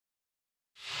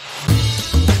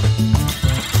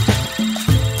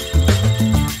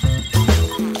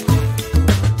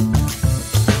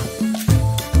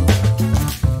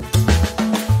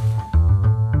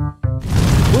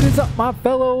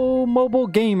fellow mobile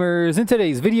gamers. In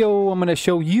today's video, I'm going to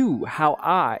show you how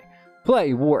I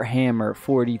play Warhammer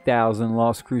 40,000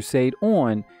 Lost Crusade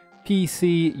on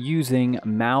PC using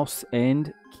mouse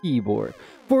and keyboard.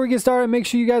 Before we get started, make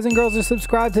sure you guys and girls are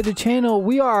subscribed to the channel.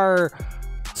 We are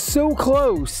so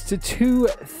close to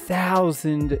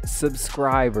 2,000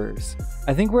 subscribers.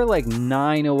 I think we're like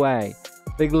 9 away.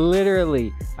 Like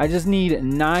literally, I just need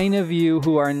 9 of you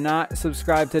who are not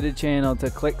subscribed to the channel to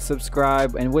click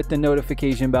subscribe and with the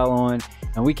notification bell on,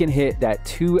 and we can hit that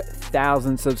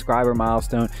 2,000 subscriber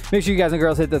milestone. Make sure you guys and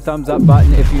girls hit the thumbs up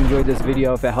button if you enjoyed this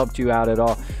video, if it helped you out at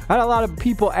all. I had a lot of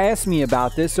people ask me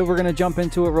about this, so we're going to jump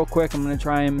into it real quick. I'm going to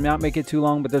try and not make it too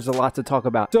long, but there's a lot to talk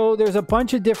about. So there's a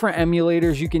bunch of different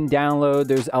emulators you can download.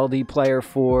 There's LD Player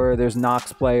 4, there's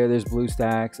Nox Player, there's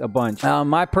BlueStacks, a bunch.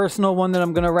 My personal one that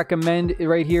I'm going to recommend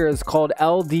right here is called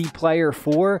LD Player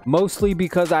 4, mostly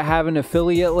because I have an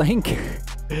affiliate link.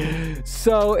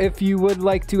 So if you would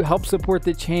like to help support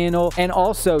the channel and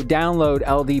also download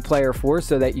LD Player 4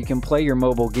 so that you can play your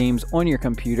mobile games on your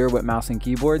computer with mouse and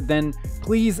keyboard, then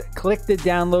please click the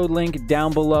download link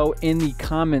down below in the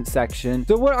comment section.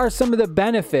 So what are some of the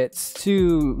benefits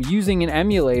to using an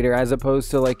emulator as opposed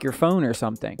to like your phone or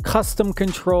something? Custom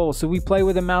control. So we play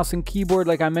with a mouse and keyboard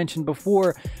like I mentioned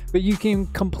before, but you can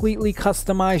completely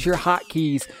customize your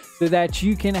hotkeys so that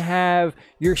you can have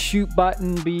your shoot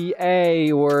button be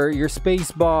A or your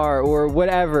space bar or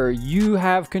whatever. You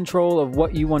have control of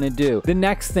what you want to do. The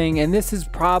next thing, and this is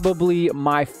probably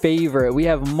my favorite, we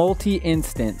have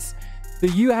multi-instance. So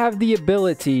you have the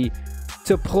ability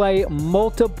to play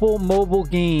multiple mobile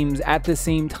games at the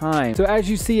same time. So as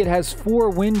you see, it has 4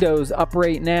 windows up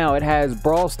right now. It has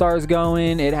Brawl Stars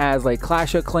going, it has like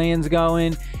Clash of Clans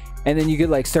going, and then you could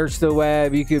like search the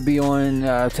web, you could be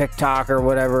on TikTok or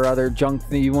whatever other junk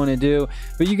that you want to do,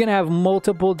 but you can have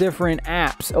multiple different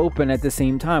apps open at the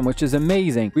same time, which is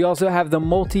amazing. We also have the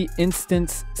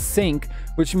multi-instance sync,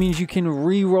 which means you can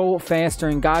re-roll faster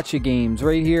in gacha games.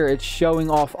 Right here it's showing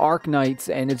off Arc Knights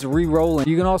and it's re-rolling.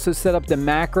 You can also set up the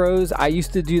macros. I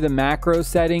used to do the macro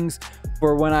settings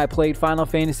for when I played Final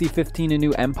Fantasy 15 A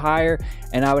New Empire,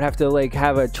 and I would have to like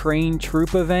have a train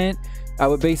troop event. I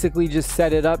would basically just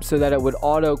set it up so that it would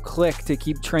auto click to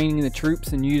keep training the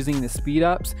troops and using the speed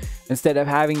ups instead of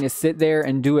having to sit there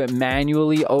and do it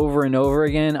manually over and over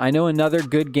again. I know another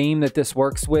good game that this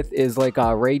works with is like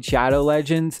Raid Shadow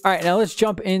Legends. All right, now let's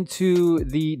jump into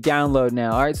the download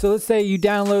now. All right, so let's say you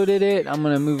downloaded it. I'm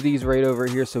going to move these right over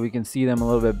here so we can see them a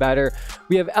little bit better.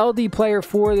 We have LD Player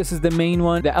 4. This is the main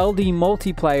one. The LD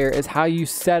multiplayer is how you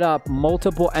set up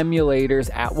multiple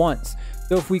emulators at once.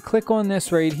 So if we click on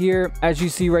this right here, as you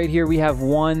see right here, we have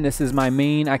one. This is my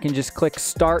main. I can just click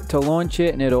start to launch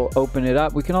it and it'll open it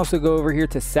up. We can also go over here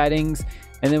to settings,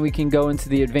 and then we can go into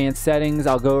the advanced settings.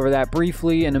 I'll go over that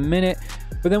briefly in a minute.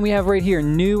 But then we have right here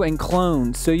new and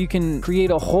clones. So you can create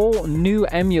a whole new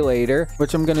emulator,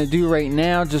 which I'm going to do right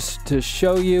now just to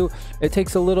show you. It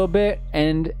takes a little bit,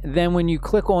 and then when you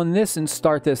click on this and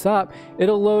start this up,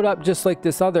 it'll load up just like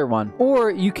this other one.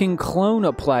 Or you can clone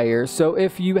a player. So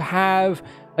if you have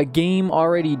a game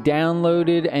already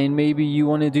downloaded and maybe you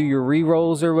want to do your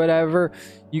re-rolls or whatever,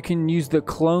 you can use the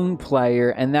clone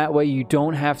player, and that way you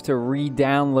don't have to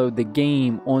re-download the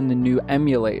game on the new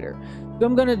emulator. So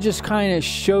I'm going to just kind of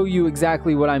show you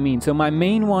exactly what I mean. So my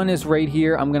main one is right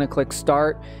here. I'm going to click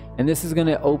start, and this is going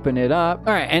to open it up.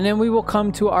 All right, and then we will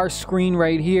come to our screen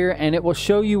right here, and it will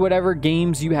show you whatever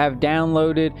games you have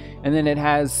downloaded, and then it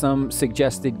has some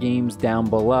suggested games down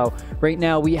below. Right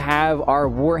now we have our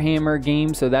Warhammer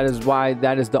game, so that is why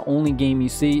that is the only game you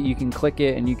see. You can click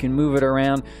it and you can move it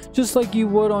around just like you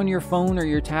would on your phone or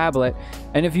your tablet.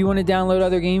 And if you want to download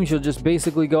other games, you'll just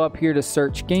basically go up here to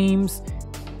search games,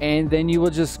 and then you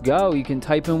will just go. You can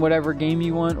type in whatever game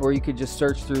you want, or you could just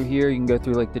search through here. You can go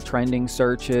through like the trending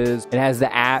searches. It has the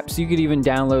apps. You could even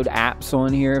download apps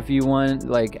on here if you want,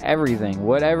 like everything.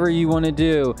 Whatever you want to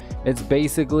do, it's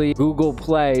basically Google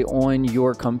Play on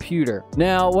your computer.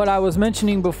 Now, what I was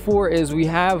mentioning before is we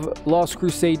have Lost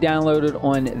Crusade downloaded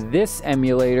on this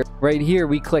emulator. Right here,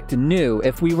 we clicked new.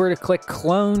 If we were to click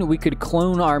clone, we could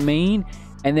clone our main,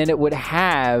 and then it would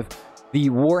have the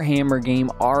Warhammer game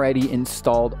already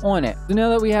installed on it. So now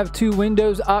that we have 2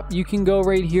 windows up, you can go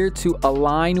right here to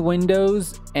align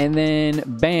windows, and then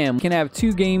bam, you can have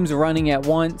 2 games running at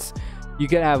once. You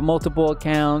could have multiple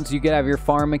accounts. You could have your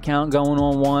farm account going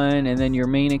on one and then your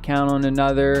main account on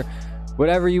another.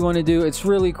 Whatever you want to do, it's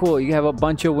really cool. You have a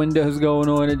bunch of windows going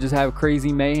on and just have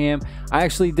crazy mayhem. I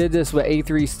actually did this with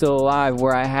A3 Still Alive,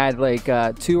 where I had like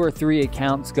 2 or 3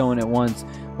 accounts going at once.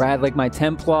 where I had like my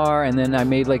Templar, and then I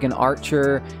made like an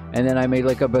Archer, and then I made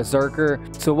like a Berserker.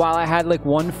 So while I had like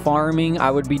one farming,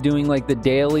 I would be doing like the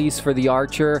dailies for the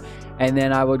Archer, and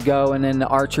then I would go and then the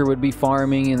Archer would be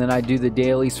farming, and then I'd do the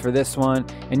dailies for this one,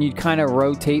 and you'd kind of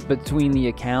rotate between the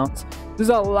accounts. There's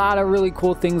a lot of really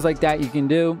cool things like that you can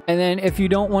do. And then if you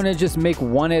don't want to just make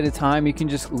one at a time, you can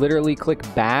just literally click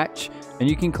batch, and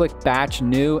you can click batch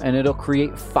new, and it'll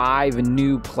create 5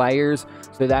 new players.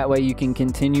 So that way you can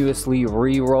continuously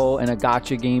re-roll in a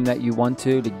gacha game that you want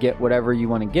to get whatever you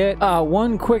want to get.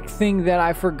 One quick thing that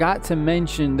I forgot to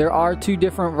mention, there are 2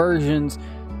 different versions.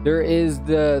 There is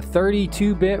the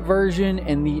 32-bit version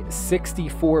and the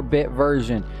 64-bit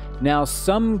version. Now,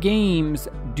 some games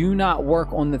do not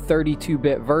work on the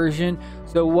 32-bit version.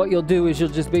 So what you'll do is you'll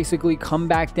just basically come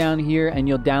back down here and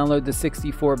you'll download the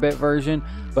 64-bit version.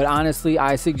 But honestly,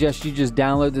 I suggest you just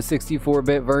download the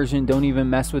 64-bit version. Don't even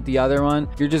mess with the other one.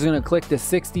 You're just going to click the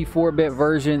 64-bit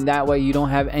version. That way you don't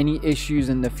have any issues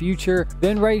in the future.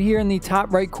 Then right here in the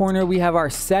top right corner, we have our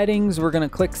settings. We're going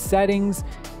to click settings.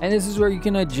 And this is where you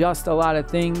can adjust a lot of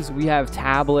things. We have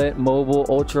tablet, mobile,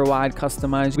 ultra wide,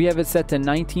 customized. We have it set to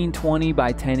 1920 by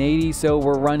 1080. So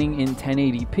we're running in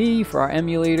 1080p for our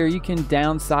emulator. You can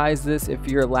downsize this if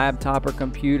your laptop or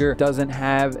computer doesn't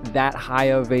have that high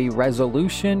of a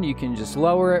resolution. You can just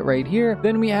lower it right here.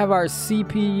 Then we have our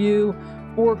CPU.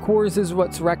 4 cores is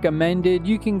what's recommended.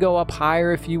 You can go up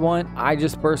higher if you want. I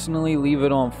just personally leave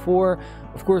it on 4.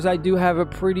 Of course, I do have a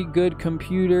pretty good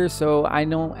computer, so I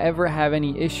don't ever have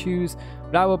any issues,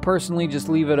 but I would personally just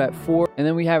leave it at 4. And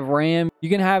then we have RAM. You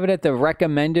can have it at the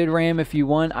recommended RAM if you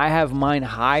want. I have mine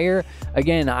higher.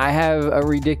 Again, I have a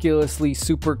ridiculously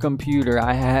super computer.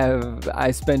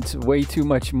 I spent way too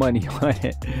much money on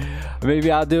it. Maybe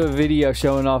I'll do a video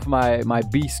showing off my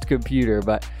beast computer,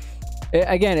 but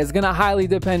again, it's going to highly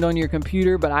depend on your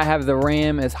computer, but I have the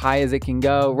RAM as high as it can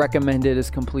go. Recommended is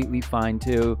completely fine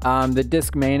too. The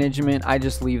disk management, I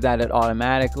just leave that at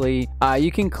automatically.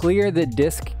 You can clear the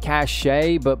disk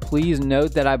cache, but please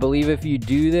note that I believe if you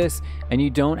do this and you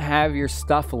don't have your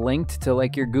stuff linked to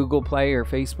like your Google Play or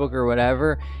Facebook or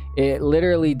whatever, it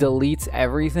literally deletes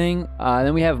everything.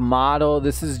 Then we have model.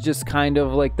 This is just kind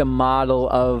of like the model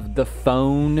of the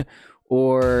phone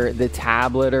or the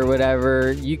tablet or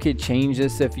whatever. You could change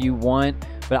this if you want,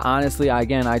 but honestly,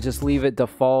 again, I just leave it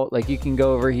default. Like you can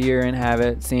go over here and have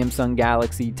it Samsung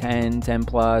Galaxy 10, 10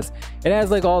 Plus. It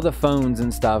has like all the phones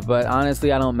and stuff, but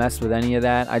honestly, I don't mess with any of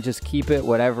that. I just keep it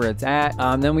whatever it's at.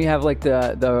 Then we have like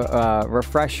the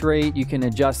refresh rate. You can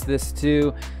adjust this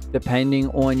too, depending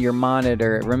on your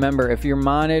monitor. Remember, if your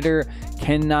monitor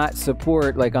cannot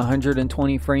support like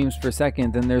 120 frames per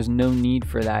second, then there's no need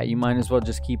for that. You might as well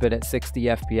just keep it at 60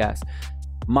 FPS.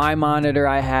 My monitor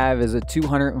I have is a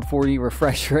 240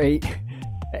 refresh rate.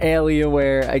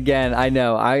 Alienware, again, I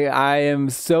know I am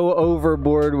so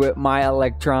overboard with my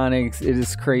electronics, it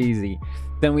is crazy.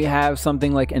 Then we have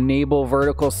something like enable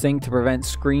vertical sync to prevent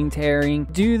screen tearing.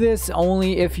 Do this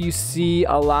only if you see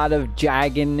a lot of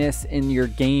jaggedness in your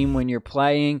game when you're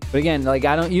playing. But again, like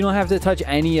you don't have to touch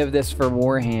any of this for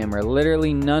Warhammer.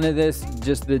 Literally none of this,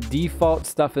 just the default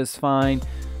stuff is fine.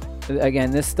 Again,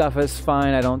 this stuff is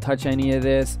fine. I don't touch any of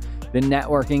this. The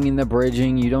networking and the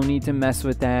bridging, you don't need to mess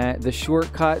with that. The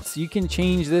shortcuts, you can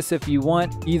change this if you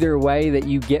want. Either way that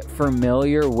you get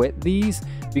familiar with these,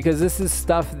 because this is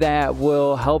stuff that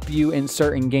will help you in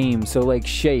certain games. So like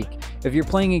shake. If you're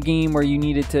playing a game where you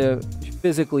needed to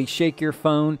physically shake your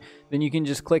phone, then you can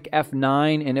just click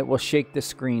F9 and it will shake the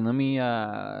screen. Let me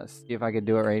see if I could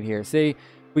do it right here. See?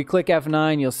 If we click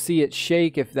F9, you'll see it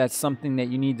shake if that's something that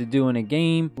you need to do in a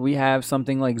game. We have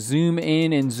something like zoom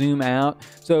in and zoom out.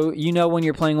 So you know when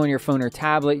you're playing on your phone or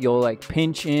tablet, you'll like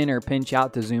pinch in or pinch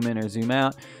out to zoom in or zoom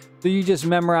out. So you just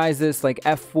memorize this, like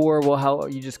F4 will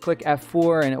help. You just click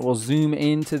F4 and it will zoom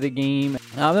into the game.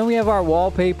 Then we have our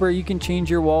wallpaper. You can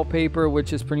change your wallpaper,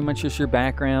 which is pretty much just your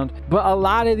background. But a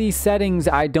lot of these settings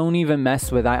I don't even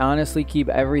mess with. I honestly keep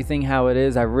everything how it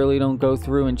is. I really don't go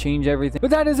through and change everything. But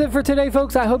that is it for today,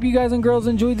 folks. I hope you guys and girls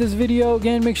enjoyed this video.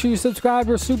 Again, make sure you subscribe.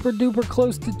 We're super duper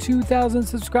close to 2,000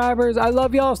 subscribers. I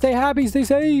love y'all. Stay happy, stay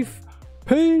safe.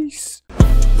 Peace.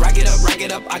 Rack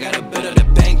it up, I got a bit of the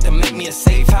bank to make me a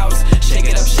safe house. Shake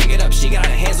it up, she got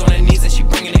her hands on her knees and she